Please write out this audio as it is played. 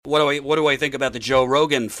what do I think about the Joe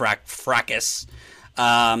Rogan fracas?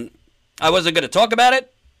 I wasn't going to talk about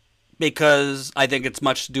it because I think it's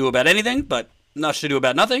much to do about anything, but much to do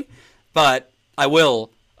about nothing. But I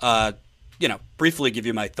will, briefly give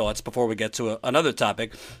you my thoughts before we get to another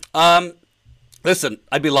topic. Listen,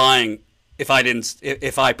 I'd be lying if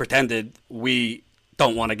I pretended we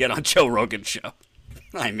don't want to get on Joe Rogan's show.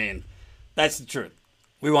 I mean, that's the truth.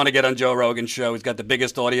 We want to get on Joe Rogan's show. He's got the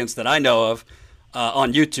biggest audience that I know of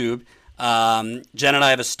on YouTube. Jen and I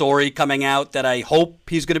have a story coming out that I hope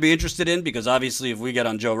he's going to be interested in, because obviously if we get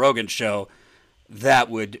on Joe Rogan's show, that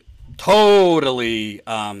would totally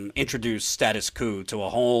introduce Status Quo to a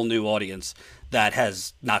whole new audience that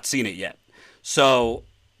has not seen it yet. So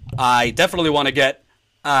I definitely want to get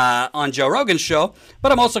on Joe Rogan's show,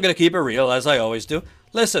 but I'm also going to keep it real, as I always do.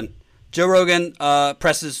 Listen, Joe Rogan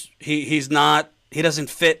presses, he doesn't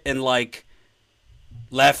fit in like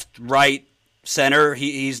left, right, center.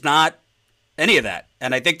 He's not any of that.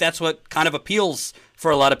 And I think that's what kind of appeals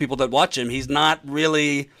for a lot of people that watch him. He's not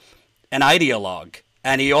really an ideologue.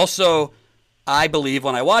 And he also, I believe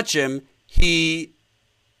when I watch him, he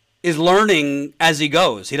is learning as he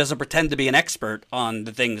goes. He doesn't pretend to be an expert on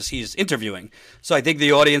the things he's interviewing. So I think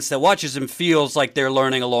the audience that watches him feels like they're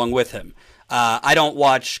learning along with him. I don't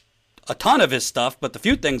watch a ton of his stuff, but the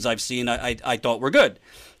few things I've seen I thought were good.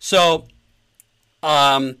 So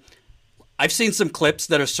I've seen some clips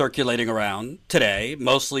that are circulating around today,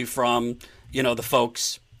 mostly from, the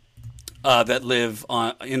folks that live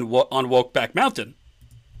on Wokeback Mountain.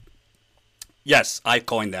 Yes, I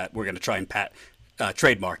coined that. We're going to try and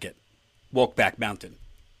trademark it. Wokeback Mountain.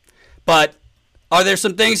 But are there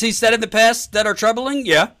some things he said in the past that are troubling?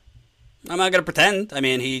 Yeah. I'm not going to pretend. I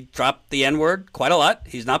mean, he dropped the N-word quite a lot.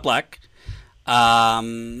 He's not black.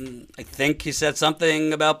 I think he said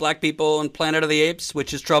something about black people in Planet of the Apes,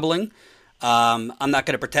 which is troubling. I'm not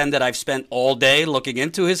going to pretend that I've spent all day looking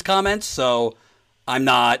into his comments, so I'm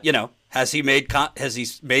not, has he made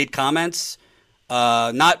comments,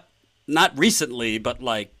 not recently, but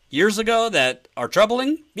like years ago that are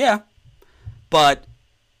troubling? Yeah. But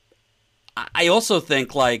I also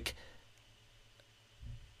think, like,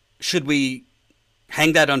 should we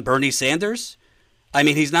hang that on Bernie Sanders? I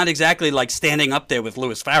mean, he's not exactly like standing up there with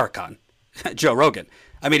Louis Farrakhan, Joe Rogan.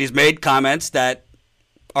 I mean, he's made comments that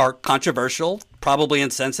are controversial, probably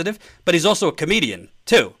insensitive, but he's also a comedian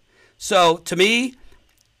too. So to me,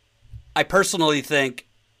 I personally think,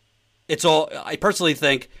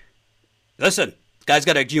 listen, guy's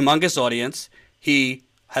got a humongous audience. He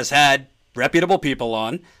has had reputable people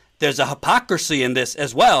on. There's a hypocrisy in this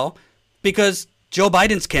as well, because Joe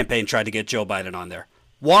Biden's campaign tried to get Joe Biden on there.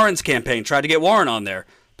 Warren's campaign tried to get Warren on there.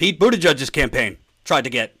 Pete Buttigieg's campaign tried to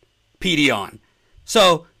get Petey on.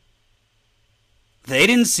 So they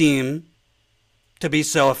didn't seem to be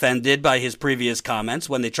so offended by his previous comments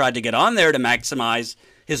when they tried to get on there to maximize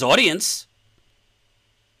his audience.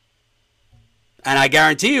 And I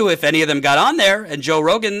guarantee you, if any of them got on there and Joe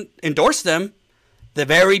Rogan endorsed them, the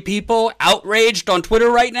very people outraged on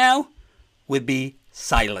Twitter right now would be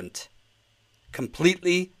silent.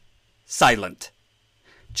 Completely silent.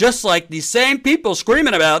 Just like these same people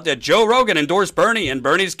screaming about that Joe Rogan endorsed Bernie and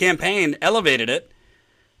Bernie's campaign elevated it,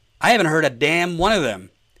 I haven't heard a damn one of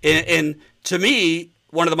them. And to me,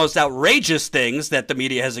 one of the most outrageous things that the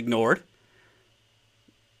media has ignored,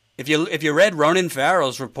 if you read Ronan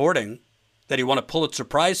Farrow's reporting that he won a Pulitzer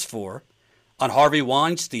Prize for on Harvey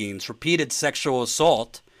Weinstein's repeated sexual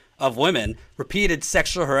assault of women, repeated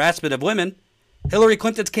sexual harassment of women, Hillary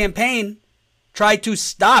Clinton's campaign tried to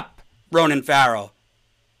stop Ronan Farrow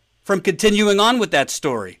from continuing on with that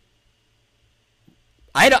story.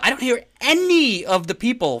 I don't hear any of the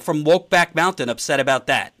people from Wokeback Mountain upset about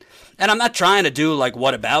that. And I'm not trying to do like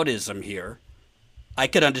whataboutism here. I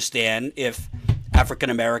could understand if African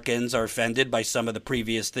Americans are offended by some of the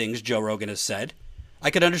previous things Joe Rogan has said.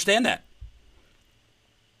 I could understand that.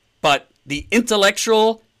 But the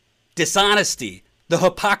intellectual dishonesty, the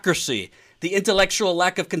hypocrisy, the intellectual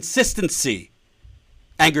lack of consistency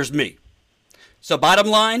angers me. So bottom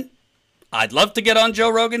line, I'd love to get on Joe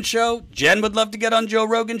Rogan's show. Jen would love to get on Joe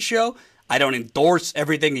Rogan's show. I don't endorse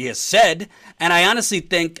everything he has said. And I honestly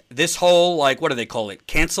think this whole, like, what do they call it?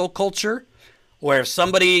 Cancel culture, where if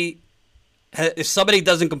somebody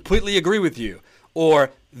doesn't completely agree with you,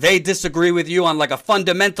 or they disagree with you on like a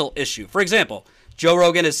fundamental issue. For example, Joe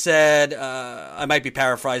Rogan has said, I might be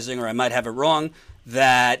paraphrasing or I might have it wrong,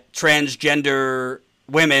 that transgender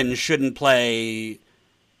women shouldn't play,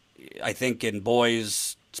 I think, in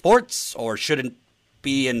boys' sports or shouldn't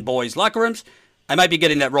be in boys' locker rooms. I might be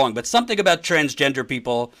getting that wrong, but something about transgender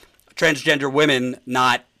people, transgender women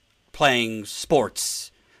not playing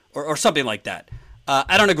sports or something like that.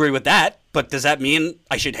 I don't agree with that, but does that mean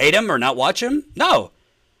I should hate him or not watch him? No.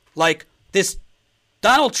 Like, this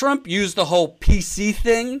Donald Trump used the whole PC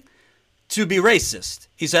thing to be racist.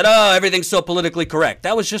 He said, oh, everything's so politically correct.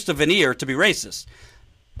 That was just a veneer to be racist.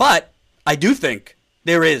 But I do think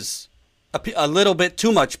there is a little bit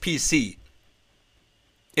too much PC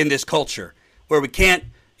in this culture where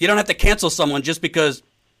you don't have to cancel someone just because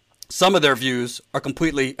some of their views are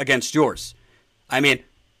completely against yours. I mean,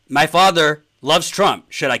 my father loves Trump.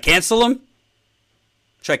 Should I cancel him?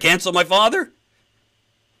 Should I cancel my father?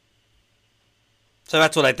 So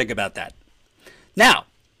that's what I think about that. Now,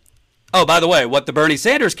 oh, by the way, what the Bernie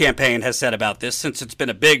Sanders campaign has said about this, since it's been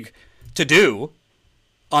a big to-do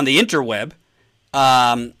on the interweb,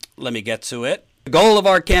 let me get to it. The goal of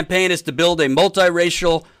our campaign is to build a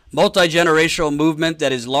multiracial, multi-generational movement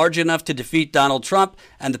that is large enough to defeat Donald Trump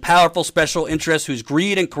and the powerful special interests whose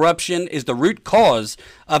greed and corruption is the root cause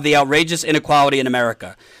of the outrageous inequality in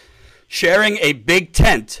America. Sharing a big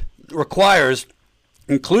tent requires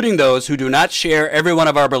including those who do not share every one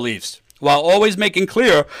of our beliefs, while always making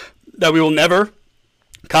clear that we will never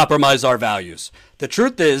compromise our values. The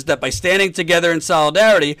truth is that by standing together in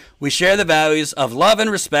solidarity, we share the values of love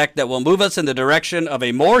and respect that will move us in the direction of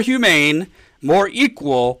a more humane, more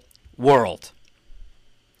equal world.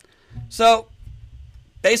 So,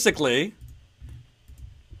 basically,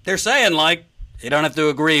 they're saying, like, you don't have to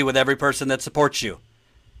agree with every person that supports you.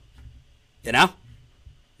 You know?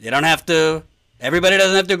 You don't have to, everybody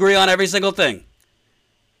doesn't have to agree on every single thing.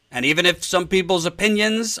 And even if some people's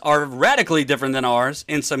opinions are radically different than ours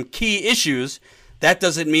in some key issues, that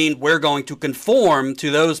doesn't mean we're going to conform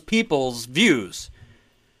to those people's views.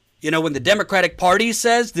 You know, when the Democratic Party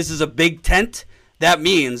says this is a big tent, that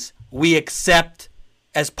means we accept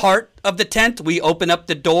as part of the tent, we open up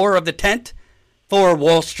the door of the tent for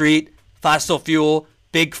Wall Street, fossil fuel,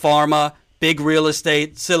 big pharma, big real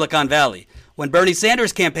estate, Silicon Valley. When Bernie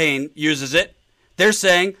Sanders' campaign uses it, they're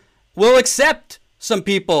saying we'll accept some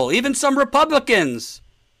people, even some Republicans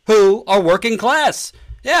who are working class.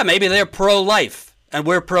 Yeah, maybe they're pro-life and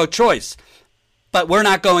we're pro-choice, but we're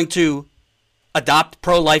not going to adopt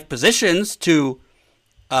pro-life positions to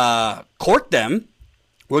court them.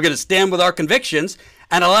 We're going to stand with our convictions,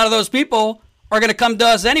 and a lot of those people are going to come to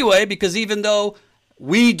us anyway, because even though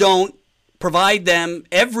we don't provide them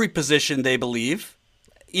every position they believe,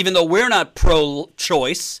 even though we're not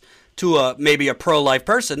pro-choice to maybe a pro-life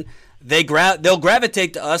person, they'll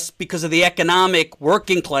gravitate to us because of the economic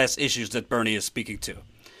working class issues that Bernie is speaking to.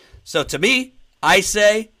 So to me, I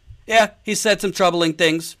say, yeah, he said some troubling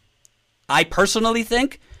things. I personally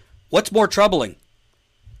think, what's more troubling?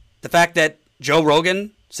 The fact that Joe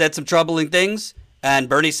Rogan said some troubling things and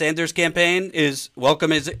Bernie Sanders' campaign is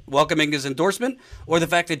welcoming his endorsement, or the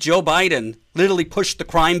fact that Joe Biden literally pushed the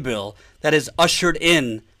crime bill that has ushered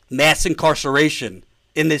in mass incarceration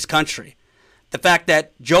in this country. The fact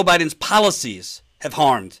that Joe Biden's policies have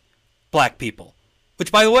harmed black people,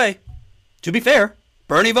 which, by the way, to be fair,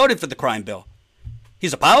 Bernie voted for the crime bill.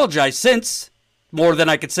 He's apologized since, more than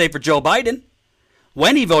I could say for Joe Biden.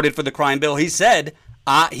 When he voted for the crime bill, he said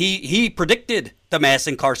he predicted the mass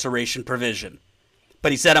incarceration provision.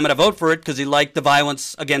 But he said, I'm going to vote for it because he liked the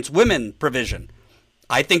violence against women provision.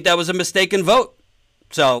 I think that was a mistaken vote.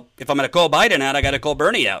 So if I'm going to call Biden out, I got to call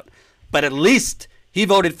Bernie out. But at least he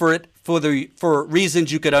voted for it for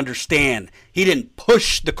reasons you could understand. He didn't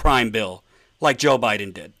push the crime bill like Joe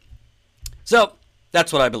Biden did. So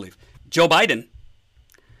that's what I believe. Joe Biden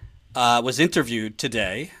was interviewed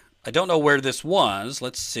today. I don't know where this was.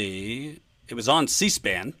 Let's see. It was on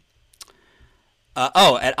C-SPAN.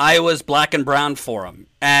 At Iowa's Black and Brown Forum.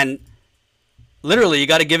 And literally, you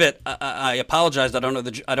got to give it. I apologize. I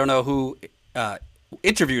don't know who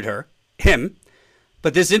interviewed him.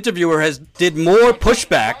 But this interviewer did more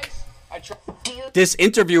pushback. This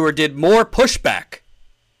interviewer did more pushback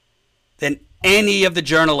than any of the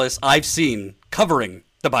journalists I've seen covering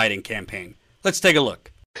the Biden campaign. Let's take a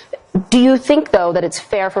look. Do you think, though, that it's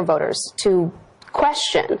fair for voters to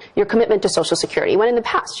question your commitment to Social Security when in the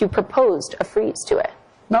past you proposed a freeze to it?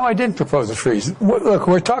 No, I didn't propose a freeze. Look,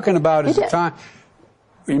 we're talking about is the time.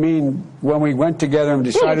 You mean when we went together and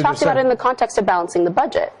decided to... you talked about it in the context of balancing the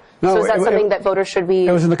budget. No, so is that something that voters should be...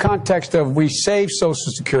 It was in the context of we saved Social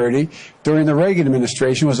Security during the Reagan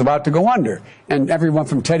administration was about to go under. And everyone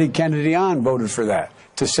from Teddy Kennedy on voted for that,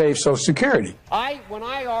 to save Social Security. When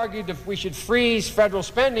I argued that we should freeze federal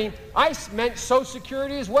spending, I meant Social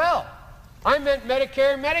Security as well. I meant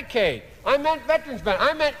Medicare and Medicaid. I meant veterans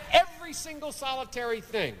benefits. I meant every single solitary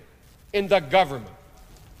thing in the government.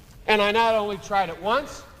 And I not only tried it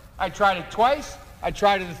once, I tried it twice, I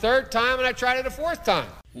tried it a third time, and I tried it a fourth time.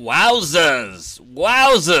 Wowzers.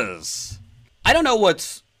 Wowzers. I don't know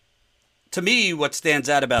to me, what stands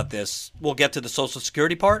out about this, we'll get to the Social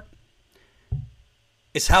Security part,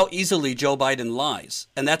 is how easily Joe Biden lies.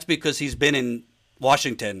 And that's because he's been in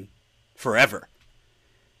Washington forever.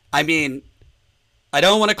 I mean, I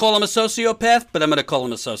don't want to call him a sociopath, but I'm going to call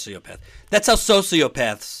him a sociopath. That's how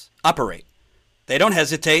sociopaths operate. They don't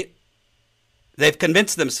hesitate. They've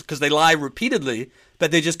convinced them, because they lie repeatedly,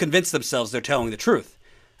 but they just convince themselves they're telling the truth.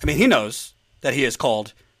 I mean, he knows that he is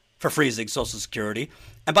called for freezing Social Security.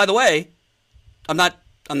 And by the way, I'm not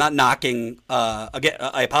knocking, again,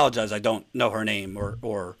 I apologize, I don't know her name,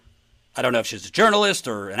 or I don't know if she's a journalist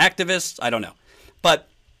or an activist, I don't know. But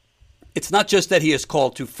it's not just that he is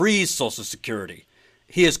called to freeze Social Security.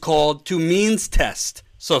 He is called to means test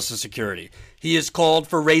Social Security. He is called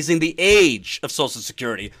for raising the age of Social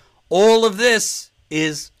Security. All of this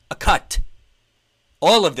is a cut.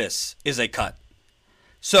 All of this is a cut.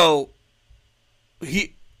 So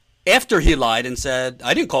after he lied and said,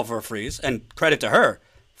 I didn't call for a freeze, and credit to her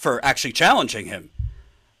for actually challenging him.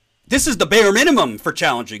 This is the bare minimum for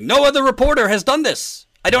challenging. No other reporter has done this.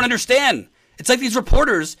 I don't understand. It's like these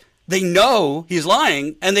reporters, they know he's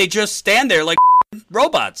lying, and they just stand there like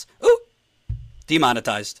robots. Ooh,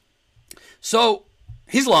 demonetized. So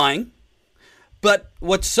he's lying. But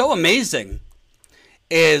what's so amazing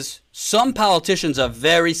is some politicians are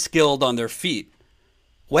very skilled on their feet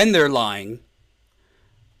when they're lying,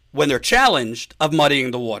 when they're challenged, of muddying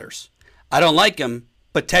the waters. I don't like him,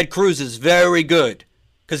 but Ted Cruz is very good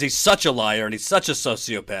because he's such a liar and he's such a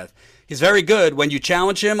sociopath. He's very good when you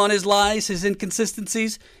challenge him on his lies, his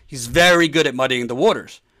inconsistencies. He's very good at muddying the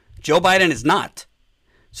waters. Joe Biden is not.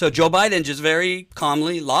 So Joe Biden just very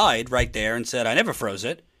calmly lied right there and said, I never froze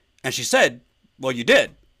it. And she said, well, you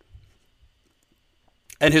did.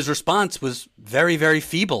 And his response was very, very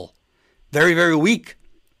feeble, very, very weak.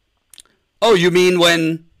 Oh, you mean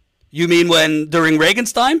when during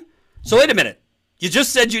Reagan's time? So wait a minute. You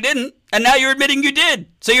just said you didn't, and now you're admitting you did.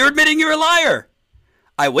 So you're admitting you're a liar.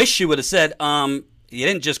 I wish she would have said, you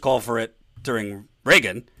didn't just call for it during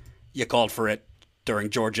Reagan. You called for it during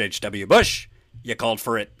George H.W. Bush. You called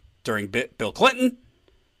for it during Bill Clinton.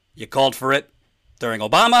 You called for it during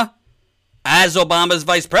Obama, as Obama's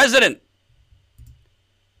vice president.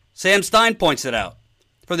 Sam Stein points it out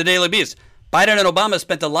for the Daily Beast. Biden and Obama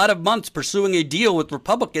spent a lot of months pursuing a deal with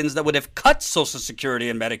Republicans that would have cut Social Security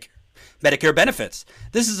and Medicare benefits.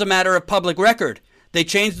 This is a matter of public record. They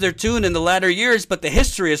changed their tune in the latter years, but the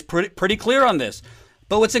history is pretty clear on this.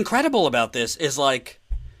 But what's incredible about this is, like,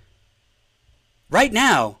 right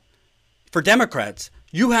now, for Democrats,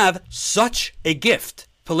 you have such a gift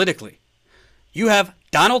politically. You have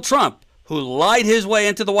Donald Trump, who lied his way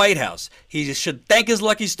into the White House. He should thank his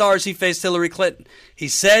lucky stars he faced Hillary Clinton. He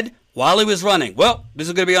said while he was running, well, this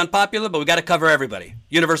is going to be unpopular, but we got to cover everybody.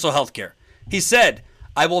 Universal health care. He said,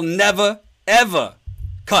 I will never, ever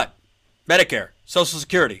cut Medicare, Social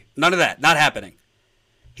Security. None of that. Not happening.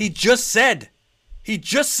 He just said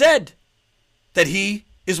that he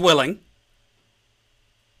is willing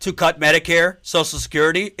to cut Medicare, Social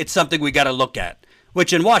Security. It's something we got to look at,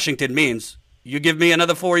 which in Washington means you give me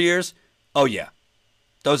another 4 years. Oh, yeah.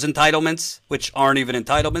 Those entitlements, which aren't even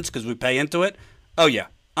entitlements because we pay into it. Oh, yeah.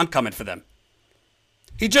 I'm coming for them.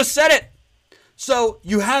 He just said it. So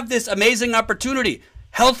you have this amazing opportunity.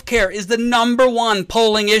 Healthcare is the number one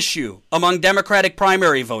polling issue among Democratic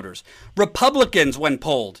primary voters. Republicans, when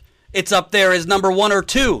polled, it's up there as number 1 or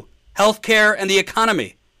 2. Healthcare and the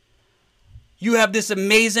economy. You have this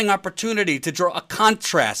amazing opportunity to draw a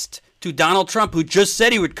contrast to Donald Trump, who just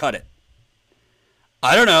said he would cut it.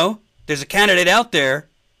 I don't know. There's a candidate out there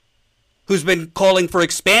who's been calling for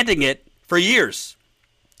expanding it for years.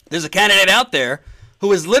 There's a candidate out there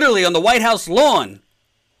who is literally on the White House lawn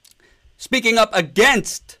speaking up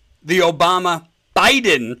against the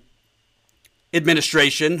Obama-Biden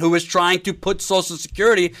administration, who is trying to put Social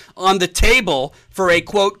Security on the table for a,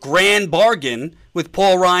 quote, grand bargain with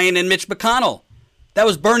Paul Ryan and Mitch McConnell. That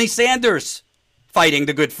was Bernie Sanders fighting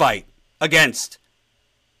the good fight against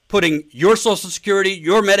putting your Social Security,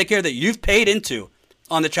 your Medicare that you've paid into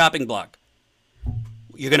on the chopping block.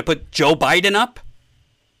 You're going to put Joe Biden up,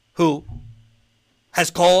 who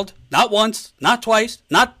has called not once, not twice,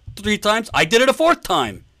 not 3 times. I did it a 4th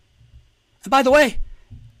time. And by the way,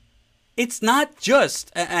 it's not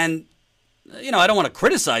just, and, you know, I don't want to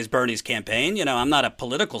criticize Bernie's campaign. You know, I'm not a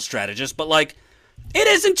political strategist, but, like, it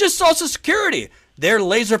isn't just Social Security. They're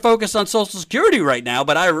laser focused on Social Security right now,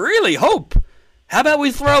 but I really hope, how about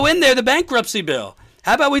we throw in there the bankruptcy bill?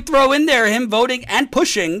 How about we throw in there him voting and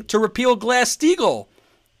pushing to repeal Glass-Steagall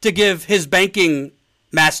to give his banking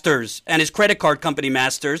masters and his credit card company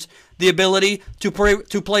masters the ability to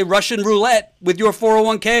play Russian roulette with your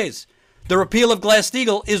 401ks. The repeal of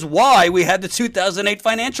Glass-Steagall is why we had the 2008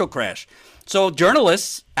 financial crash. So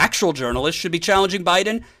journalists, actual journalists, should be challenging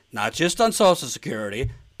Biden, not just on Social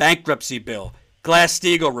Security, bankruptcy bill,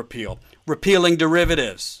 Glass-Steagall repeal, repealing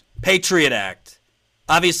derivatives, Patriot Act,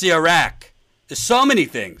 obviously Iraq. There's so many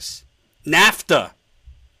things. NAFTA.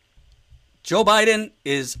 Joe Biden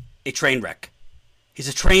is a train wreck. He's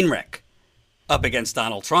a train wreck up against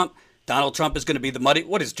Donald Trump. Donald Trump is going to be the muddy.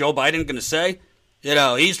 What is Joe Biden going to say? You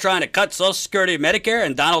know, he's trying to cut Social Security and Medicare,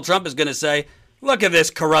 and Donald Trump is going to say, look at this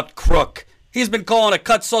corrupt crook. He's been calling to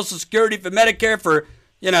cut Social Security for Medicare for,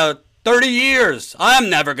 30 years. I'm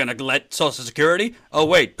never going to let Social Security. Oh,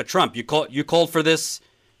 wait, but Trump, you called for this,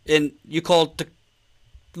 and you called to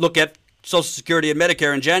look at Social Security and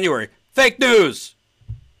Medicare in January. Fake news.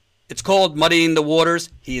 It's called muddying the waters.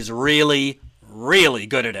 He's really, really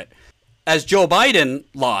good at it. As Joe Biden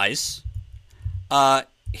lies,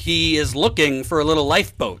 he is looking for a little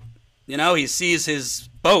lifeboat. He sees his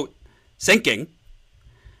boat sinking.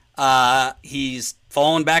 He's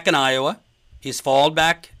fallen back in Iowa. He's fallen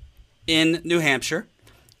back in New Hampshire.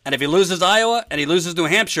 And if he loses Iowa and he loses New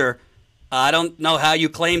Hampshire, I don't know how you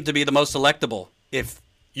claim to be the most electable if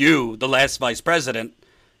you, the last vice president,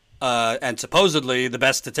 and supposedly the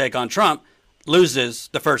best to take on Trump, loses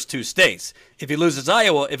the first two states. If he loses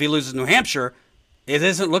Iowa, if he loses New Hampshire, it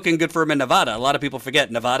isn't looking good for him in Nevada. A lot of people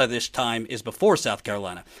forget Nevada this time is before South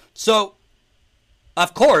Carolina. So,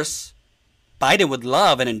 of course, Biden would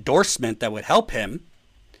love an endorsement that would help him.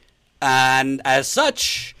 And as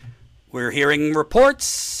such, we're hearing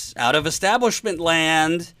reports out of establishment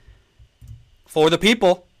land for the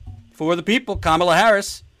people, Kamala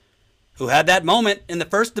Harris, who had that moment in the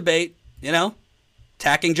first debate,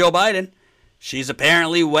 attacking Joe Biden. She's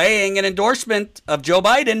apparently weighing an endorsement of Joe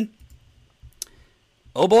Biden.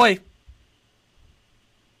 Oh boy.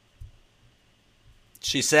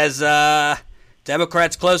 She says,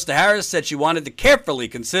 Democrats close to Harris said she wanted to carefully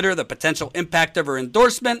consider the potential impact of her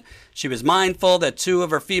endorsement. She was mindful that two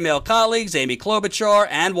of her female colleagues, Amy Klobuchar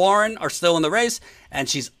and Warren, are still in the race, and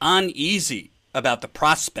she's uneasy about the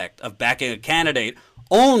prospect of backing a candidate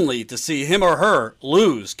only to see him or her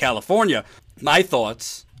lose California. My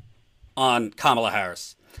thoughts on Kamala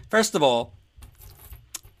Harris. First of all,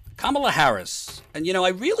 Kamala Harris, and I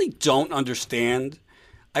really don't understand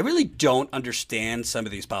some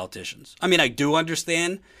of these politicians. I mean, I do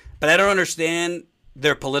understand, but I don't understand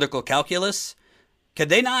their political calculus. Can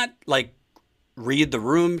they not, read the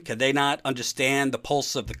room? Can they not understand the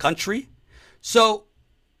pulse of the country? So,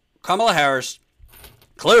 Kamala Harris,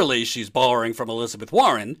 clearly she's borrowing from Elizabeth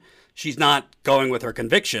Warren. She's not going with her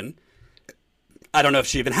conviction. I don't know if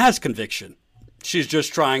she even has conviction. She's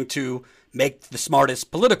just trying to make the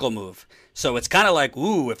smartest political move. So it's kind of like,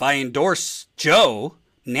 if I endorse Joe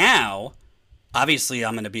now, obviously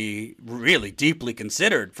I'm going to be really deeply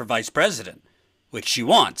considered for vice president, which she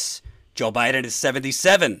wants. Joe Biden is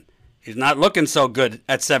 77. He's not looking so good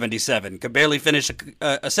at 77. Could barely finish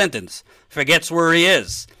a sentence. Forgets where he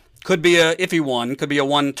is. Could be if he won, could be a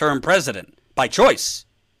one-term president by choice.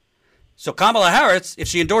 So Kamala Harris, if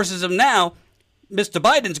she endorses him now, Mr.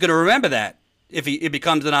 Biden's going to remember that if he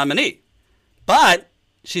becomes the nominee. But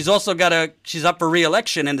she's also she's up for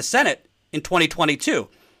re-election in the Senate in 2022.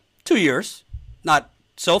 2 years, not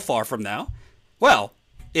so far from now. Well,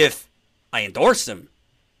 if I endorse him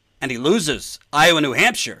and he loses Iowa, New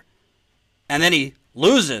Hampshire, and then he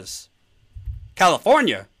loses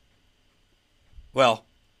California, well,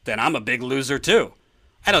 then I'm a big loser too.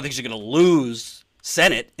 I don't think she's going to lose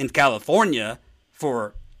Senate in California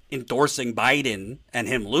for endorsing Biden and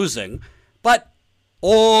him losing. But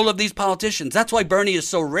all of these politicians, that's why Bernie is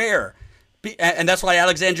so rare. And that's why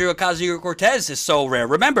Alexandria Ocasio-Cortez is so rare.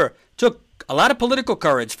 Remember, took a lot of political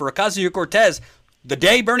courage for Ocasio-Cortez. The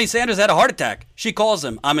day Bernie Sanders had a heart attack, she calls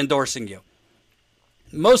him, I'm endorsing you.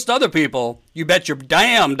 Most other people, you bet your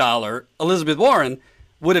damn dollar, Elizabeth Warren,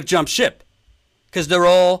 would have jumped ship. Because they're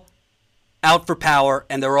all out for power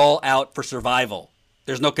and they're all out for survival.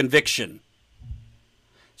 There's no conviction.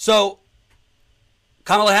 So,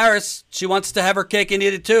 Kamala Harris, she wants to have her cake and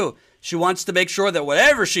eat it too. She wants to make sure that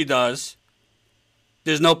whatever she does,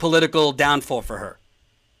 there's no political downfall for her.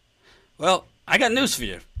 Well, I got news for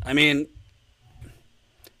you. I mean,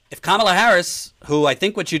 if Kamala Harris, who I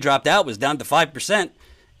think when she dropped out was down to 5%,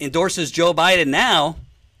 endorses Joe Biden now,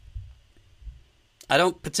 I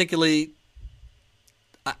don't particularly...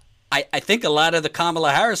 I think a lot of the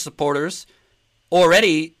Kamala Harris supporters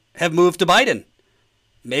already have moved to Biden.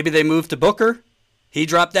 Maybe they moved to Booker. He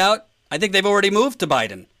dropped out. I think they've already moved to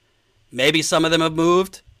Biden. Maybe some of them have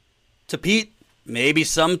moved to Pete, maybe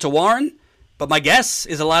some to Warren. But my guess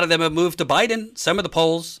is a lot of them have moved to Biden. Some of the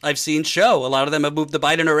polls I've seen show a lot of them have moved to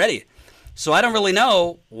Biden already. So I don't really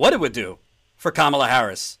know what it would do for Kamala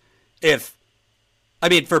Harris for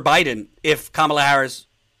Biden if Kamala Harris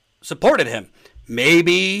supported him.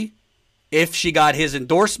 Maybe if she got his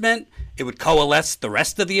endorsement, it would coalesce the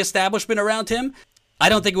rest of the establishment around him. I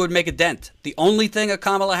don't think it would make a dent. The only thing a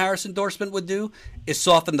Kamala Harris endorsement would do is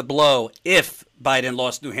soften the blow if Biden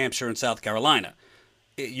lost New Hampshire and South Carolina.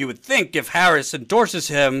 You would think if Harris endorses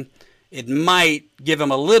him, it might give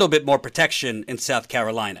him a little bit more protection in South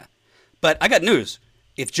Carolina. But I got news.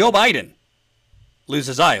 If Joe Biden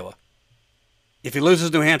loses Iowa, if he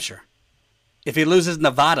loses New Hampshire, if he loses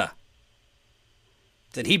Nevada,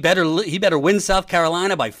 then he better win South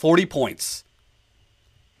Carolina by 40 points.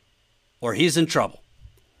 Or he's in trouble.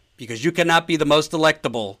 Because you cannot be the most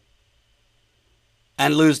electable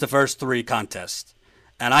and lose the first three contests.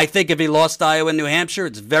 And I think if he lost Iowa and New Hampshire,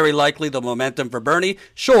 it's very likely the momentum for Bernie.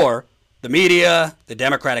 Sure, the media, the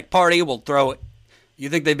Democratic Party will throw it. You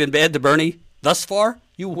think they've been bad to Bernie thus far?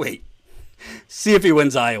 You wait. See if he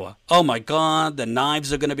wins Iowa. Oh my God, the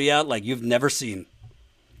knives are going to be out like you've never seen.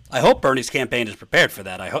 I hope Bernie's campaign is prepared for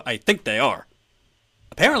that. I think they are.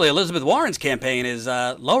 Apparently, Elizabeth Warren's campaign is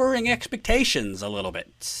lowering expectations a little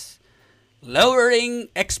bit. Lowering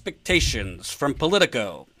expectations from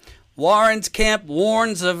Politico. Warren's camp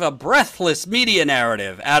warns of a breathless media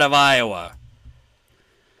narrative out of Iowa.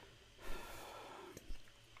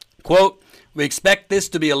 Quote, "We expect this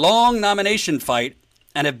to be a long nomination fight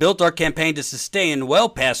and have built our campaign to sustain well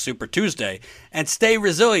past Super Tuesday and stay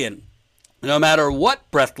resilient, no matter what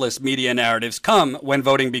breathless media narratives come when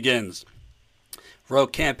voting begins,"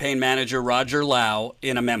 wrote campaign manager Roger Lau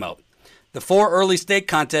in a memo. The 4 early state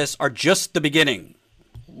contests are just the beginning.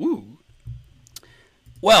 Ooh.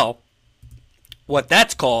 Well, what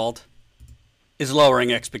that's called is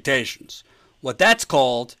lowering expectations. What that's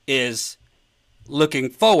called is looking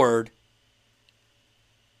forward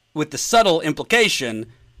with the subtle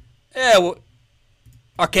implication,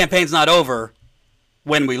 our campaign's not over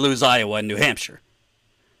when we lose Iowa and New Hampshire.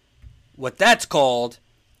 What that's called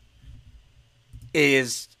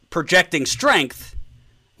is projecting strength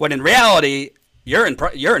when in reality you're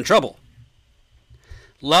in trouble.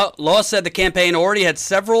 Law said the campaign already had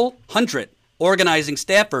several hundred organizing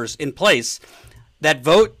staffers in place that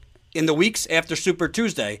vote in the weeks after Super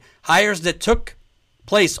Tuesday, hires that took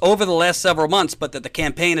place over the last several months, but that the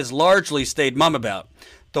campaign has largely stayed mum about.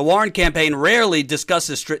 The Warren campaign rarely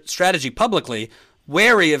discusses strategy publicly,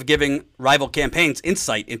 wary of giving rival campaigns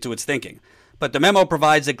insight into its thinking. But the memo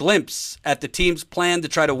provides a glimpse at the team's plan to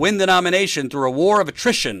try to win the nomination through a war of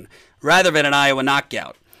attrition rather than an Iowa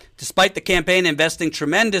knockout. Despite the campaign investing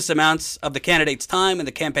tremendous amounts of the candidate's time and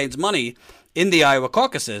the campaign's money in the Iowa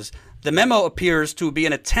caucuses, the memo appears to be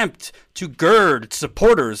an attempt to gird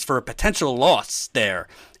supporters for a potential loss there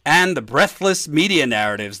and the breathless media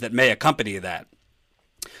narratives that may accompany that.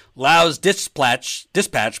 Lau's dispatch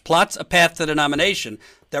plots a path to the nomination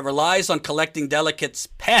that relies on collecting delegates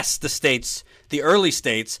past the early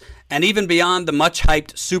states, and even beyond the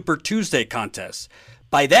much-hyped Super Tuesday contest.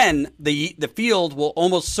 By then, the field will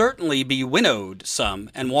almost certainly be winnowed some,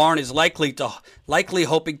 and Warren is likely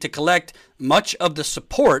hoping to collect much of the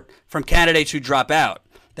support from candidates who drop out.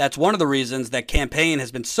 That's one of the reasons that campaign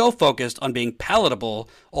has been so focused on being palatable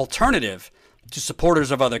alternative to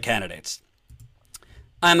supporters of other candidates.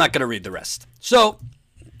 I'm not going to read the rest. So,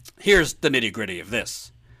 here's the nitty-gritty of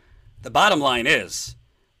this. The bottom line is,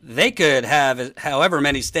 they could have however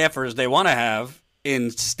many staffers they want to have in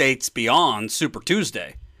states beyond Super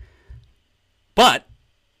Tuesday. But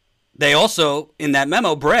they also, in that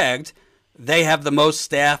memo, bragged they have the most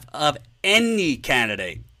staff of any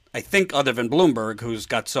candidate, I think other than Bloomberg, who's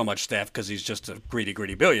got so much staff because he's just a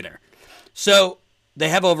greedy billionaire. So they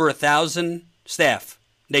have over 1,000 staff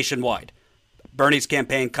nationwide. Bernie's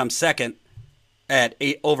campaign comes second at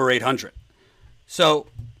over 800. So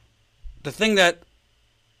the thing that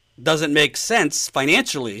doesn't make sense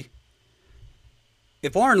financially,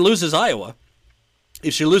 if Warren loses Iowa,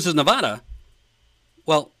 if she loses Nevada,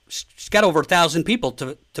 well, she's got over 1,000 people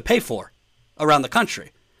to pay for around the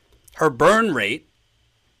country. Her burn rate,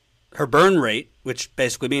 which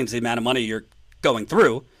basically means the amount of money you're going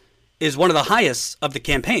through, is one of the highest of the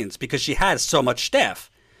campaigns because she has so much staff.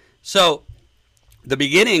 So the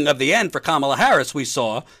beginning of the end for Kamala Harris, we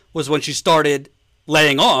saw, was when she started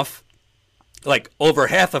laying off like over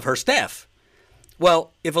half of her staff.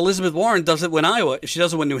 Well, if Elizabeth Warren doesn't win Iowa, if she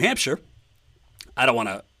doesn't win New Hampshire, I don't want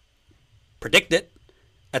to predict it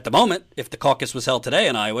at the moment. If the caucus was held today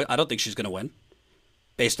in Iowa, I don't think she's going to win.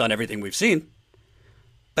 based on everything we've seen.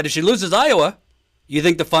 But if she loses Iowa, you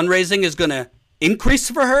think the fundraising is going to increase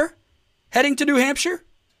for her heading to New Hampshire?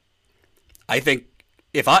 I think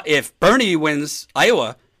if Bernie wins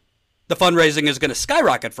Iowa, the fundraising is going to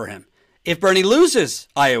skyrocket for him. If Bernie loses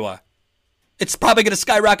Iowa, it's probably going to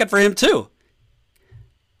skyrocket for him too.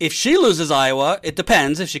 If she loses Iowa, it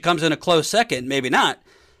depends. If she comes in a close second, maybe not.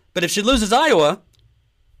 But if she loses Iowa,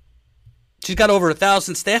 she's got over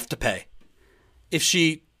 1,000 staff to pay. If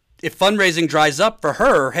fundraising dries up for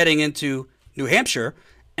her heading into New Hampshire,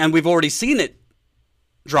 and we've already seen it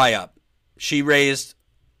dry up. She raised,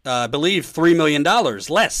 I believe, $3 million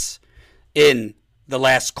less in the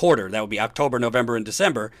last quarter. That would be October, November, and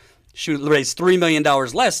December. She raised $3 million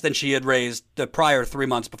less than she had raised the prior 3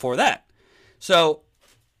 months before that. So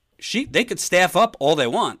they could staff up all they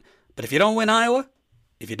want. But if you don't win Iowa,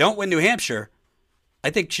 if you don't win New Hampshire, I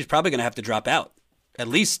think she's probably going to have to drop out. At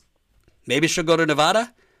least maybe she'll go to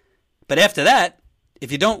Nevada. But after that,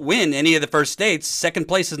 if you don't win any of the first states, second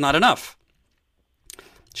place is not enough.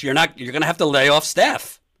 So you're going to have to lay off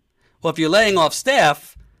staff. Well, if you're laying off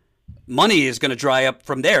staff, money is going to dry up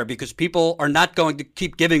from there because people are not going to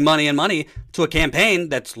keep giving money and money to a campaign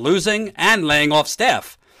that's losing and laying off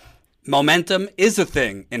staff. Momentum is a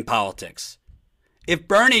thing in politics. If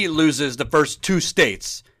Bernie loses the first 2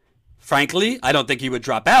 states, frankly, I don't think he would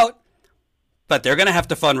drop out, but they're going to have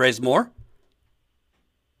to fundraise more.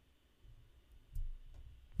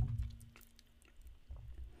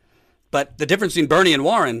 But the difference between Bernie and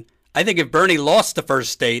Warren, I think if Bernie lost the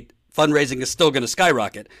first state, fundraising is still going to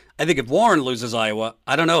skyrocket. I think if Warren loses Iowa,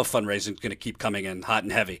 I don't know if fundraising is going to keep coming in hot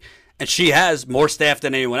and heavy. And she has more staff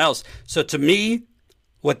than anyone else. So to me,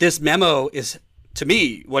 what this memo is, to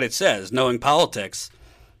me, what it says, knowing politics,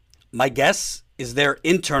 my guess is their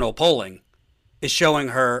internal polling is showing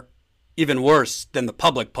her even worse than the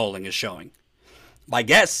public polling is showing. My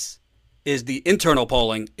guess is the internal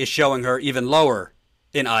polling is showing her even lower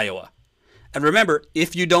in Iowa. And remember,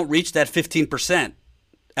 if you don't reach that 15%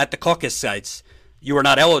 at the caucus sites, you are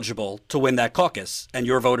not eligible to win that caucus, and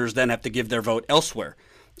your voters then have to give their vote elsewhere.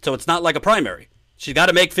 So it's not like a primary. She's got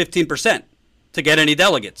to make 15% to get any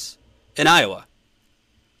delegates in Iowa.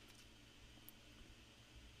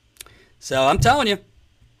 So I'm telling you,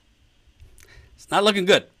 it's not looking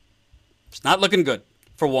good. It's not looking good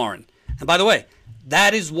for Warren. And by the way,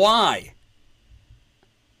 that is why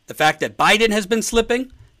the fact that Biden has been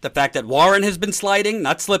slipping, the fact that Warren has been sliding,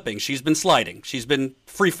 not slipping, she's been sliding. She's been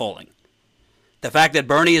free-falling. The fact that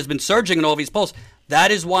Bernie has been surging in all these polls, that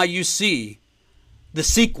is why you see the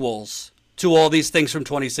sequels to all these things from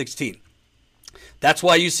 2016. That's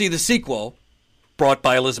why you see the sequel brought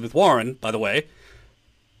by Elizabeth Warren, by the way.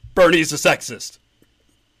 Bernie's a sexist.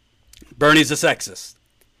 Bernie's a sexist.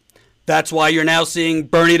 That's why you're now seeing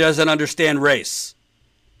Bernie doesn't understand race.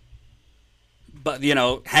 But,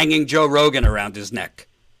 hanging Joe Rogan around his neck.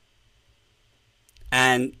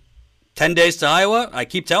 And 10 days to Iowa, I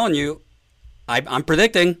keep telling you, I'm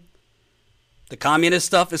predicting the communist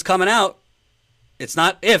stuff is coming out. It's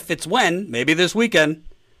not if, it's when. Maybe this weekend.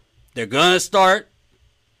 They're going to start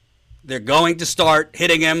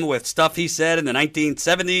hitting him with stuff he said in the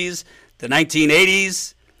 1970s, the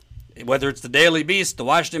 1980s, whether it's the Daily Beast, the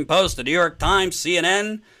Washington Post, the New York Times,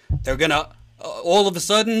 CNN. They're going to, all of a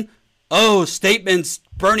sudden, statements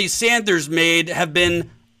Bernie Sanders made have been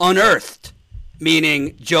unearthed,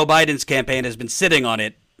 meaning Joe Biden's campaign has been sitting on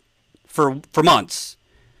it for months,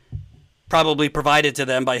 probably provided to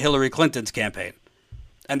them by Hillary Clinton's campaign.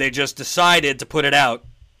 And they just decided to put it out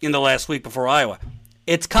in the last week before Iowa.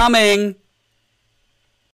 It's coming.